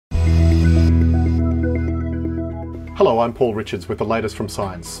Hello, I'm Paul Richards with the latest from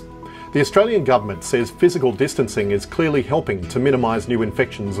Science. The Australian government says physical distancing is clearly helping to minimise new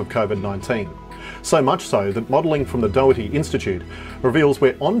infections of COVID-19. So much so that modelling from the Doherty Institute reveals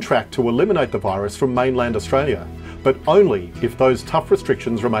we're on track to eliminate the virus from mainland Australia, but only if those tough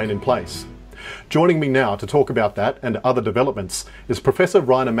restrictions remain in place. Joining me now to talk about that and other developments is Professor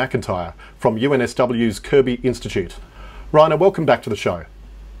Raina MacIntyre from UNSW's Kirby Institute. Raina, welcome back to the show.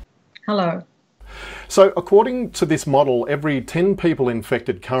 Hello. So according to this model, every 10 people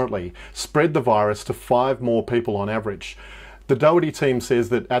infected currently spread the virus to 5 more people on average. The Doherty team says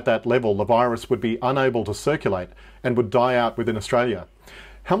that at that level, the virus would be unable to circulate and would die out within Australia.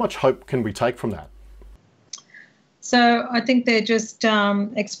 How much hope can we take from that? So I think they're just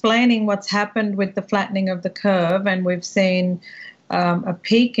explaining what's happened with the flattening of the curve, and we've seen a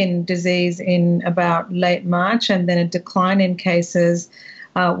peak in disease in about late March and then a decline in cases,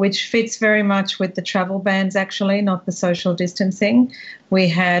 which fits very much with the travel bans, actually, not the social distancing. We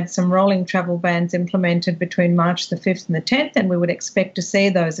had some rolling travel bans implemented between March the 5th and the 10th, and we would expect to see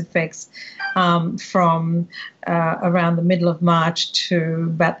those effects from around the middle of March to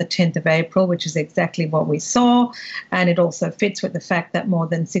about the 10th of April, which is exactly what we saw. And it also fits with the fact that more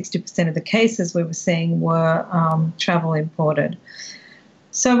than 60% of the cases we were seeing were travel imported.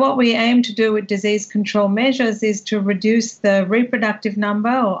 So what we aim to do with disease control measures is to reduce the reproductive number,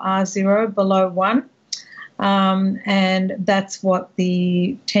 or R0, below 1. And that's what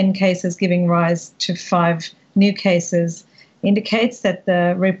the 10 cases giving rise to 5 new cases indicates, that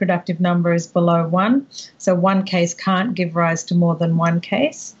the reproductive number is below 1. So 1 case can't give rise to more than 1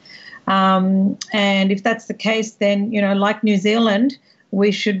 case. And if that's the case, then, like New Zealand, we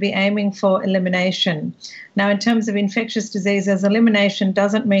should be aiming for elimination. Now, in terms of infectious diseases, elimination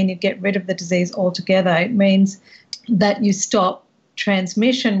doesn't mean you get rid of the disease altogether. It means that you stop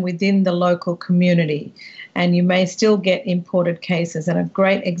transmission within the local community, and you may still get imported cases. And a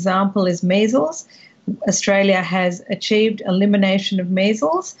great example is measles. Australia has achieved elimination of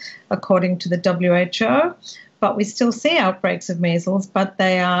measles, according to the WHO, but we still see outbreaks of measles, but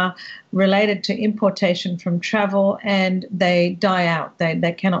they are related to importation from travel, and they die out.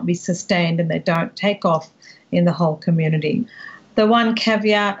 They cannot be sustained, and they don't take off in the whole community. The one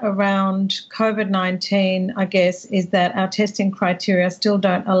caveat around COVID-19, I guess, is that our testing criteria still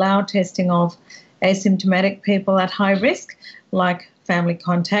don't allow testing of asymptomatic people at high risk, like family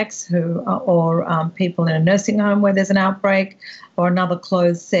contacts or people in a nursing home where there's an outbreak, or another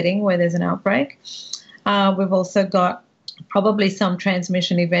closed setting where there's an outbreak. We've also got probably some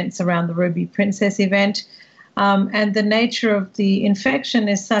transmission events around the Ruby Princess event. And the nature of the infection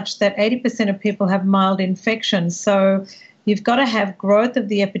is such that 80% of people have mild infections. So you've got to have growth of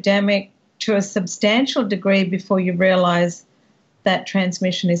the epidemic to a substantial degree before you realise that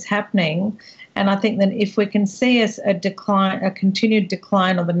transmission is happening. And I think that if we can see a continued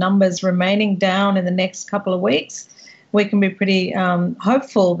decline of the numbers remaining down in the next couple of weeks, we can be pretty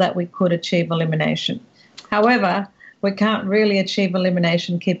hopeful that we could achieve elimination. However, we can't really achieve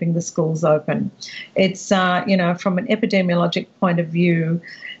elimination keeping the schools open. It's, from an epidemiologic point of view,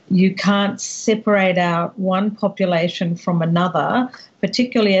 you can't separate out one population from another,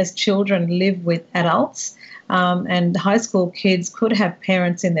 particularly as children live with adults. And high school kids could have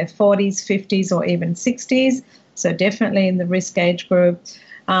parents in their 40s, 50s, or even 60s, so definitely in the risk age group.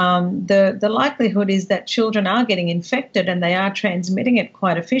 The likelihood is that children are getting infected and they are transmitting it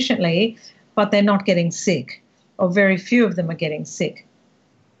quite efficiently, but they're not getting sick, or very few of them are getting sick.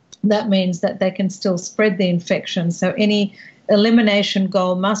 That means that they can still spread the infection. So any elimination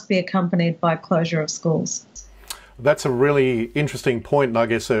goal must be accompanied by closure of schools. That's a really interesting point, and I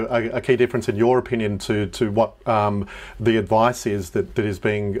guess a key difference in your opinion to what the advice is that is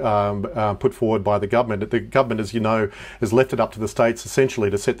being put forward by the government. The government, as you know, has left it up to the states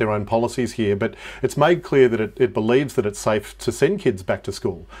essentially to set their own policies here, but it's made clear that it believes that it's safe to send kids back to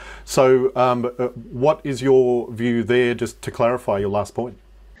school. So what is your view there, just to clarify your last point?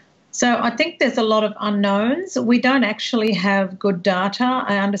 So I think there's a lot of unknowns. We don't actually have good data.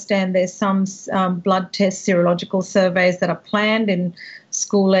 I understand there's some blood test serological surveys that are planned in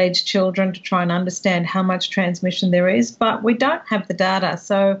school-age children to try and understand how much transmission there is, but we don't have the data.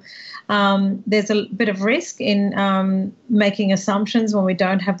 So there's a bit of risk in making assumptions when we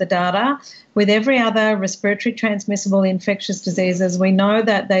don't have the data. With every other respiratory transmissible infectious diseases, we know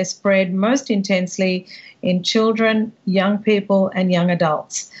that they spread most intensely in children, young people, and young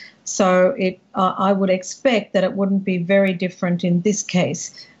adults. So I would expect that it wouldn't be very different in this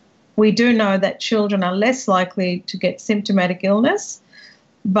case. We do know that children are less likely to get symptomatic illness,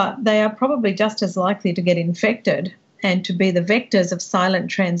 but they are probably just as likely to get infected and to be the vectors of silent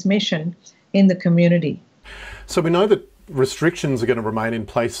transmission in the community. So we know that restrictions are going to remain in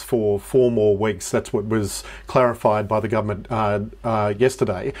place for 4 more weeks. That's what was clarified by the government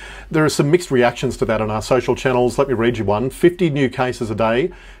yesterday. There are some mixed reactions to that on our social channels. Let me read you one. 50 new cases a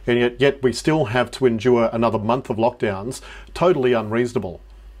day, and yet we still have to endure another month of lockdowns. Totally unreasonable.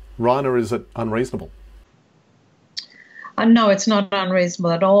 Raina, is it unreasonable? No, it's not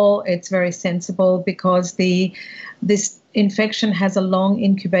unreasonable at all. It's very sensible because this infection has a long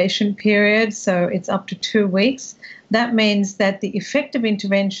incubation period, so it's up to 2 weeks. That means that the effective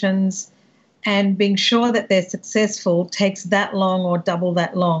interventions and being sure that they're successful takes that long or double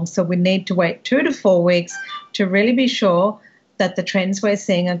that long. So we need to wait 2 to 4 weeks to really be sure that the trends we're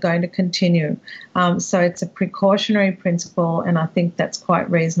seeing are going to continue. So it's a precautionary principle, and I think that's quite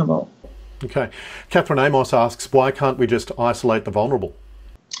reasonable. Okay. Catherine Amos asks, why can't we just isolate the vulnerable?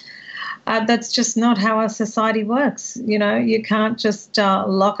 That's just not how our society works. You know, you can't just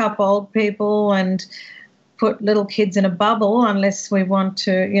lock up old people and put little kids in a bubble unless we want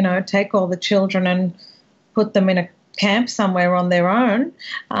to, you know, take all the children and put them in a camp somewhere on their own.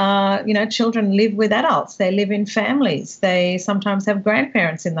 You know, children live with adults. They live in families. They sometimes have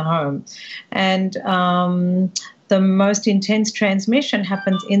grandparents in the home. And the most intense transmission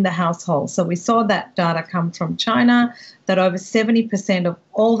happens in the household. So we saw that data come from China, that over 70% of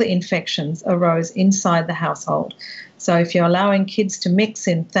all the infections arose inside the household. So if you're allowing kids to mix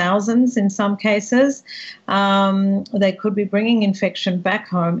in thousands in some cases, they could be bringing infection back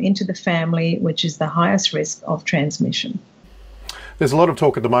home into the family, which is the highest risk of transmission. There's a lot of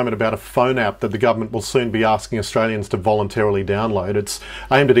talk at the moment about a phone app that the government will soon be asking Australians to voluntarily download. It's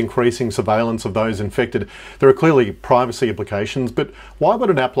aimed at increasing surveillance of those infected. There are clearly privacy implications, but why would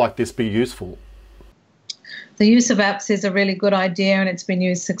an app like this be useful? The use of apps is a really good idea, and it's been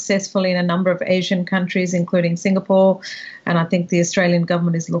used successfully in a number of Asian countries, including Singapore. And I think the Australian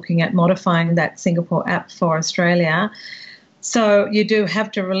government is looking at modifying that Singapore app for Australia. So you do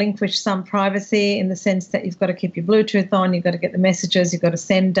have to relinquish some privacy in the sense that you've got to keep your Bluetooth on, you've got to get the messages, you've got to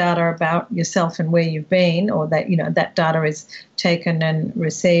send data about yourself and where you've been, or that, you know, that data is taken and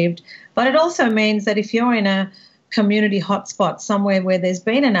received. But it also means that if you're in a community hotspot somewhere where there's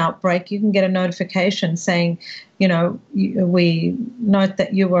been an outbreak, you can get a notification saying, you know, we note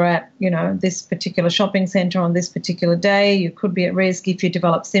that you were at, you know, this particular shopping centre on this particular day. You could be at risk. If you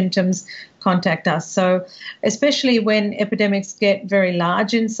develop symptoms, contact us. So especially when epidemics get very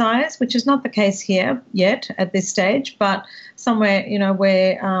large in size, which is not the case here yet at this stage, but somewhere, you know,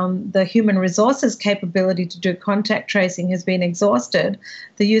 where the human resources capability to do contact tracing has been exhausted,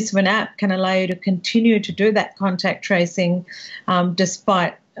 the use of an app can allow you to continue to do that contact tracing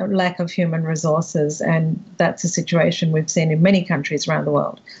despite a lack of human resources, and that's a situation we've seen in many countries around the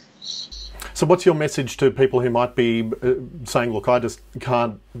world. So what's your message to people who might be saying, look, I just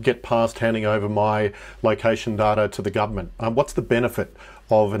can't get past handing over my location data to the government? What's the benefit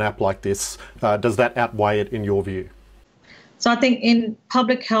of an app like this? Does that outweigh it in your view? So I think in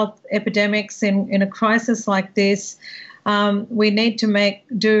public health epidemics, in a crisis like this, we need to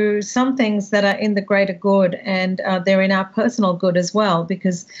do some things that are in the greater good, and they're in our personal good as well,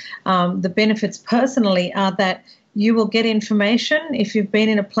 because the benefits personally are that you will get information if you've been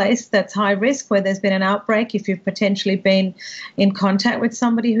in a place that's high risk where there's been an outbreak, if you've potentially been in contact with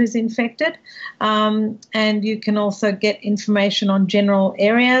somebody who's infected, and you can also get information on general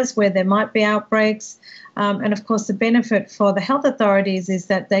areas where there might be outbreaks. And of course the benefit for the health authorities is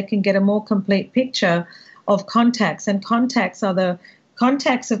that they can get a more complete picture of contacts, and contacts are the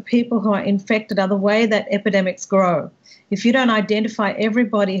contacts of people who are infected are the way that epidemics grow. If you don't identify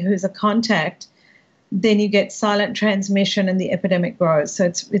everybody who's a contact, then you get silent transmission and the epidemic grows. So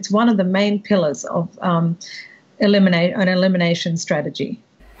it's one of the main pillars of an elimination strategy.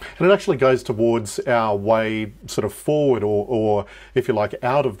 And it actually goes towards our way sort of forward or if you like,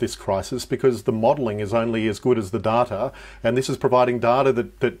 out of this crisis, because the modelling is only as good as the data, and this is providing data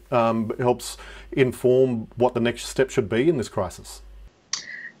that helps inform what the next step should be in this crisis.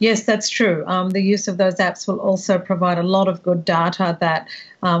 Yes, that's true. The use of those apps will also provide a lot of good data that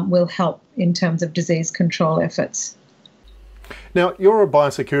will help in terms of disease control efforts. Now, you're a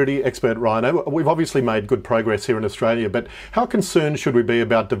biosecurity expert, Raina. We've obviously made good progress here in Australia, but how concerned should we be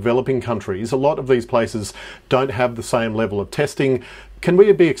about developing countries? A lot of these places don't have the same level of testing. Can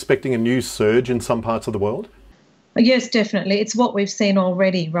we be expecting a new surge in some parts of the world? Yes, definitely. It's what we've seen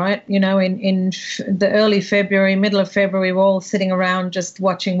already, right? You know, in the early February, middle of February, we're all sitting around just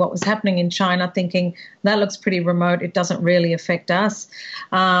watching what was happening in China, thinking that looks pretty remote. It doesn't really affect us.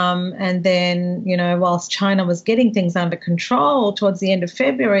 And then, you know, whilst China was getting things under control towards the end of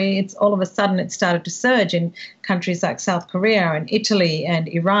February, it's all of a sudden it started to surge in countries like South Korea and Italy and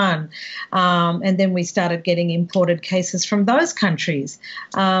Iran. And then we started getting imported cases from those countries.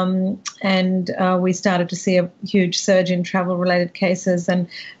 And we started to see a huge surge in travel-related cases. And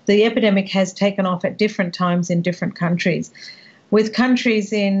the epidemic has taken off at different times in different countries. With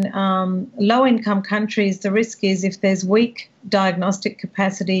countries in low-income countries, the risk is if there's weak diagnostic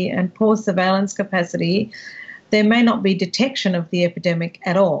capacity and poor surveillance capacity, there may not be detection of the epidemic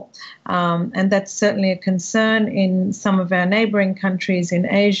at all. And that's certainly a concern in some of our neighbouring countries in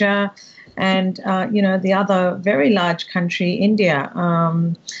Asia and, the other very large country, India,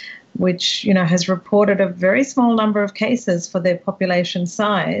 which, has reported a very small number of cases for their population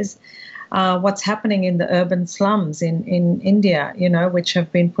size. What's happening in the urban slums in India, which have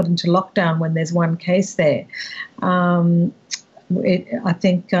been put into lockdown when there's one case there. I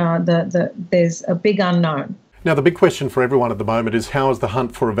think there's a big unknown. Now, the big question for everyone at the moment is how is the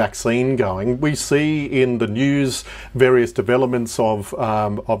hunt for a vaccine going? We see in the news various developments of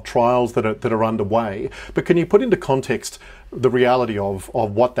trials that are underway, but can you put into context the reality of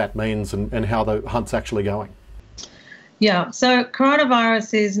what that means and how the hunt's actually going? Yeah, so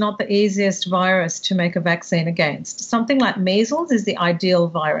coronavirus is not the easiest virus to make a vaccine against. Something like measles is the ideal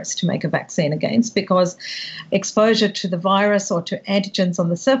virus to make a vaccine against because exposure to the virus or to antigens on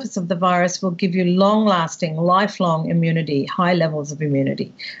the surface of the virus will give you long-lasting, lifelong immunity, high levels of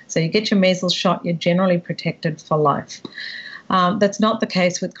immunity. So you get your measles shot, you're generally protected for life. That's not the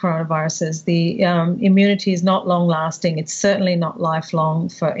case with coronaviruses. The immunity is not long-lasting. It's certainly not lifelong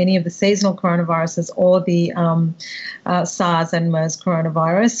for any of the seasonal coronaviruses or the SARS and MERS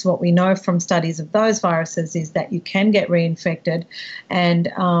coronavirus. What we know from studies of those viruses is that you can get reinfected and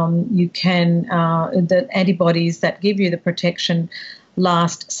the antibodies that give you the protection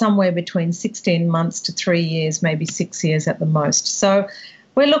last somewhere between 16 months to 3 years, maybe 6 years at the most. So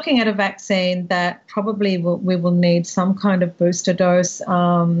we're looking at a vaccine that probably we will need some kind of booster dose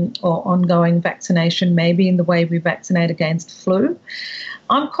or ongoing vaccination, maybe in the way we vaccinate against flu.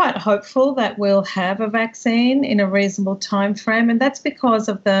 I'm quite hopeful that we'll have a vaccine in a reasonable time frame, and that's because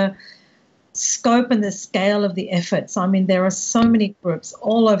of the scope and the scale of the efforts. I mean, there are so many groups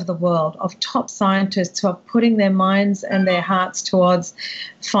all over the world of top scientists who are putting their minds and their hearts towards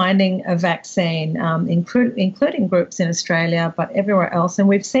finding a vaccine, including groups in Australia, but everywhere else. And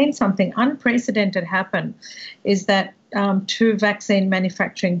we've seen something unprecedented happen, is that two vaccine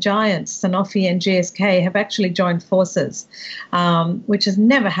manufacturing giants, Sanofi and GSK, have actually joined forces, which has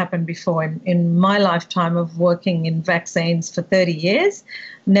never happened before in my lifetime of working in vaccines for 30 years.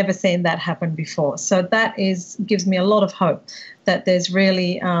 Never seen that happen before. So that gives me a lot of hope that there's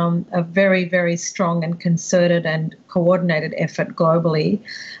really a very, very strong and concerted and coordinated effort globally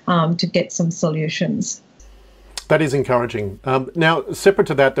to get some solutions. That is encouraging. Now, separate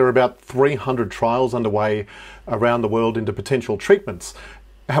to that, there are about 300 trials underway around the world into potential treatments.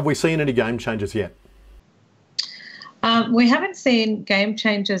 Have we seen any game changers yet? We haven't seen game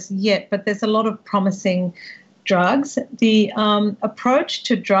changers yet, but there's a lot of promising drugs. The approach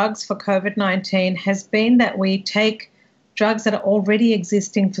to drugs for COVID-19 has been that we take drugs that are already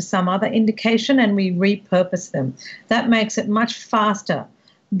existing for some other indication and we repurpose them. That makes it much faster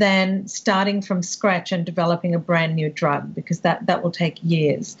than starting from scratch and developing a brand new drug, because that will take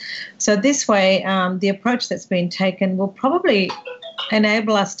years. So this way, the approach that's been taken will probably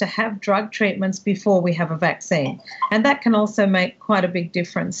enable us to have drug treatments before we have a vaccine. And that can also make quite a big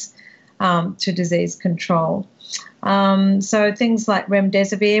difference to disease control. So things like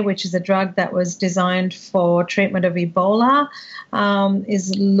remdesivir, which is a drug that was designed for treatment of Ebola,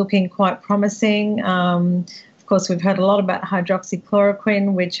 is looking quite promising. Of course, we've heard a lot about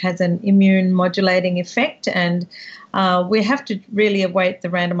hydroxychloroquine, which has an immune modulating effect, and we have to really await the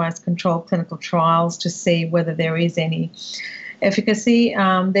randomized controlled clinical trials to see whether there is any efficacy.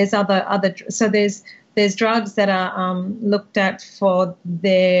 There's drugs that are looked at for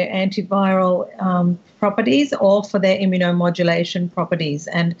their antiviral properties or for their immunomodulation properties.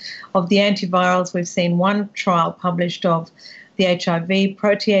 And of the antivirals, we've seen one trial published of the HIV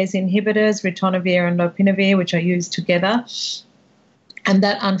protease inhibitors, ritonavir and lopinavir, which are used together. And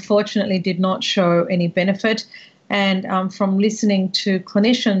that unfortunately did not show any benefit. And from listening to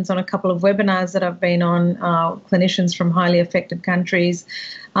clinicians on a couple of webinars that I've been on, clinicians from highly affected countries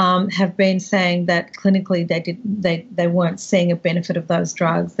have been saying that clinically they weren't seeing a benefit of those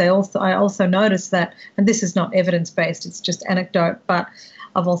drugs. I also noticed that, and this is not evidence-based, it's just anecdote, but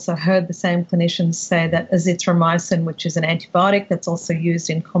I've also heard the same clinicians say that azithromycin, which is an antibiotic that's also used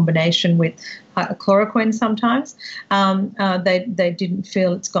in combination with chloroquine sometimes, they didn't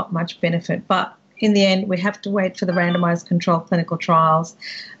feel it's got much benefit. But in the end, we have to wait for the randomized controlled clinical trials.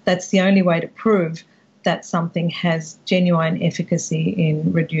 That's the only way to prove that something has genuine efficacy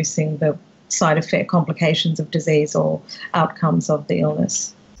in reducing the side effect complications of disease or outcomes of the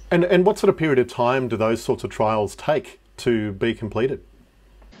illness. And what sort of period of time do those sorts of trials take to be completed?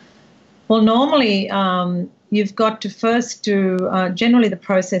 Well, normally you've got to first do, generally the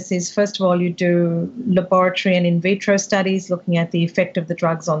process is, first of all, you do laboratory and in vitro studies looking at the effect of the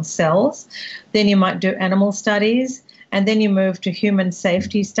drugs on cells. Then you might do animal studies, and then you move to human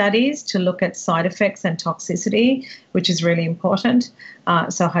safety studies to look at side effects and toxicity, which is really important.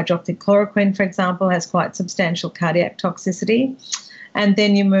 So hydroxychloroquine, for example, has quite substantial cardiac toxicity. And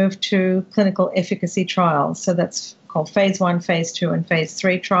then you move to clinical efficacy trials. So that's called phase 1, phase 2, and phase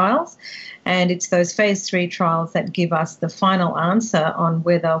 3 trials. And it's those phase 3 trials that give us the final answer on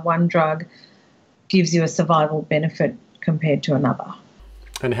whether one drug gives you a survival benefit compared to another.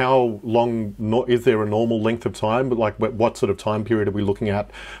 And how long, is there a normal length of time? Like what sort of time period are we looking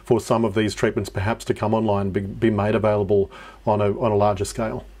at for some of these treatments perhaps to come online, be made available on a larger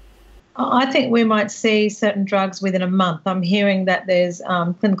scale? I think we might see certain drugs within a month. I'm hearing that there's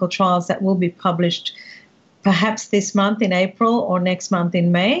clinical trials that will be published perhaps this month in April or next month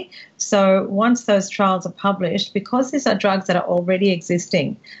in May. So once those trials are published, because these are drugs that are already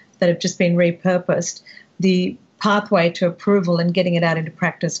existing, that have just been repurposed, the pathway to approval and getting it out into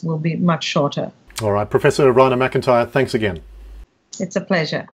practice will be much shorter. All right, Professor Raina MacIntyre, thanks again. It's a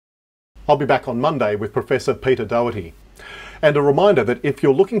pleasure. I'll be back on Monday with Professor Peter Doherty. And a reminder that if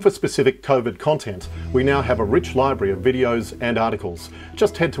you're looking for specific COVID content, we now have a rich library of videos and articles.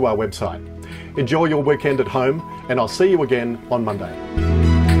 Just head to our website. Enjoy your weekend at home, and I'll see you again on Monday.